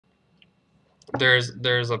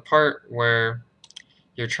there's a part where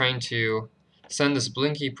you're trying to send this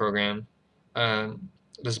Blinky program,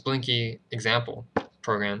 this Blinky example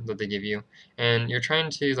program that they give you, and you're trying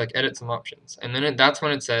to like edit some options, and then that's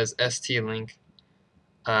when it says ST-link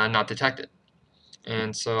not detected.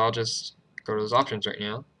 And so I'll just go to those options right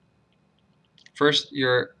now. First,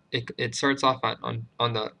 it starts off on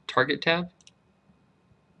the target tab.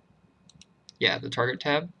 Yeah, the target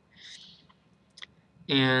tab.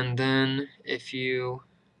 And then if you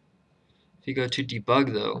go to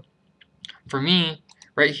debug though, for me,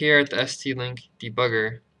 right here at the ST-link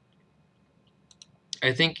debugger,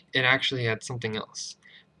 I think it actually had something else.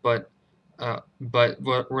 But where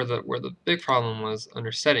the big problem was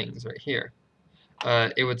under settings right here,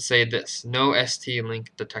 it would say this: no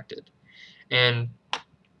ST-link detected. And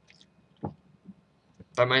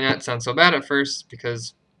that might not sound so bad at first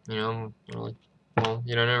because you're like, well,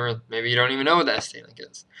 maybe you don't even know what the ST-link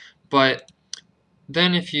is. But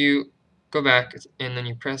then if you go back and then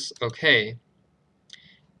you press OK,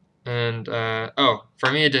 and oh,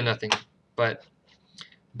 for me it did nothing. But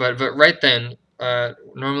right then,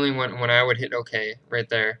 normally when I would hit OK right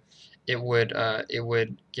there, it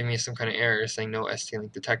would give me some kind of error saying no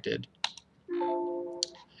ST-link detected.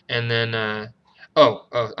 And then oh,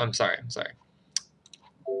 I'm sorry.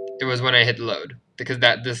 It was when I hit load, because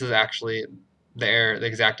this is actually the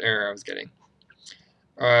exact error I was getting.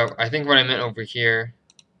 I think what I meant over here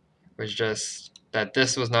was just that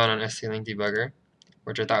this was not on ST-link debugger,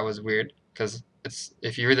 which I thought was weird because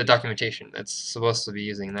if you read the documentation, it's supposed to be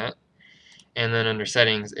using that. And then under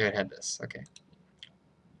settings, it had this. Okay,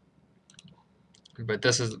 but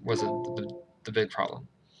this was the big problem.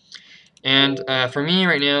 And for me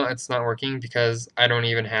right now, it's not working because I don't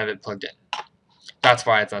even have it plugged in. That's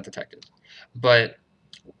why it's not detected. But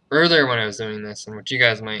earlier when I was doing this, and what you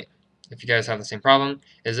guys might, if you guys have the same problem,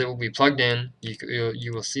 is it will be plugged in.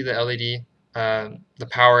 You will see the LED, the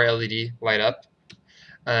power LED light up,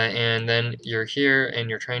 and then you're here and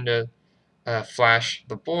you're trying to flash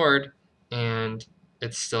the board, and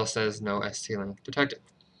it still says no ST-link detected.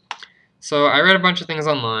 So I read a bunch of things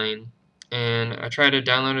online, and I tried to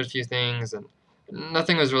download a few things, and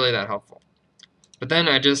nothing was really that helpful. But then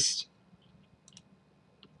I just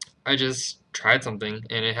tried something,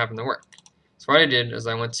 and it happened to work. So what I did is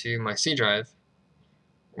I went to my C drive,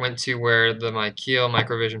 went to where my Keel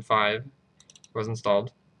Microvision 5 was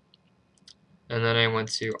installed, and then I went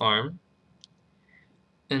to ARM,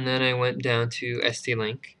 and then I went down to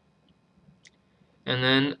ST-link, and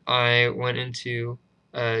then I went into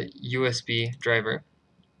a USB driver,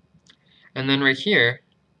 and then right here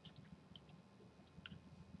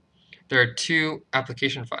there are two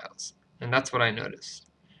application files, and that's what I noticed.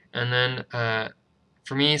 And then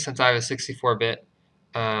for me, since I have a 64-bit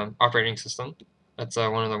operating system, that's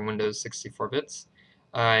one of the Windows 64 bits,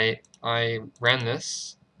 I ran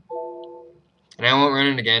this, and I won't run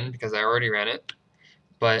it again because I already ran it,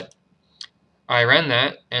 but I ran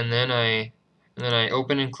that, and then I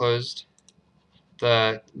opened and closed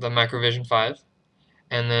the Microvision 5,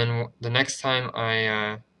 and then the next time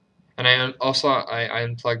I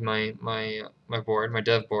unplugged my board, my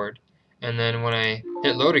dev board, and then when I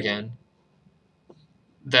hit load again,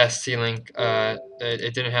 the ST-link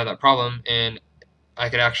it didn't have that problem, and I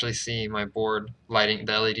could actually see my board lighting,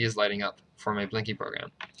 the LEDs lighting up for my Blinky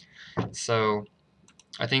program. So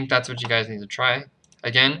I think that's what you guys need to try.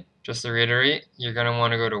 Again, just to reiterate, you're going to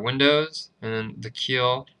want to go to Windows and then the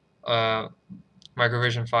Keel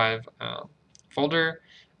Microvision 5 folder,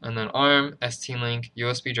 and then ARM, ST-link,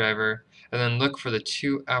 USB driver, and then look for the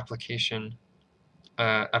two application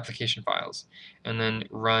files, and then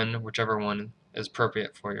run whichever one is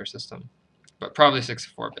appropriate for your system. But probably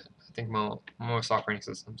 64-bit. I think most operating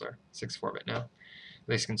systems are 64-bit now, at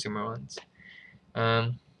least consumer ones.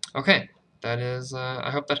 Okay, that is. I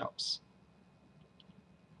hope that helps.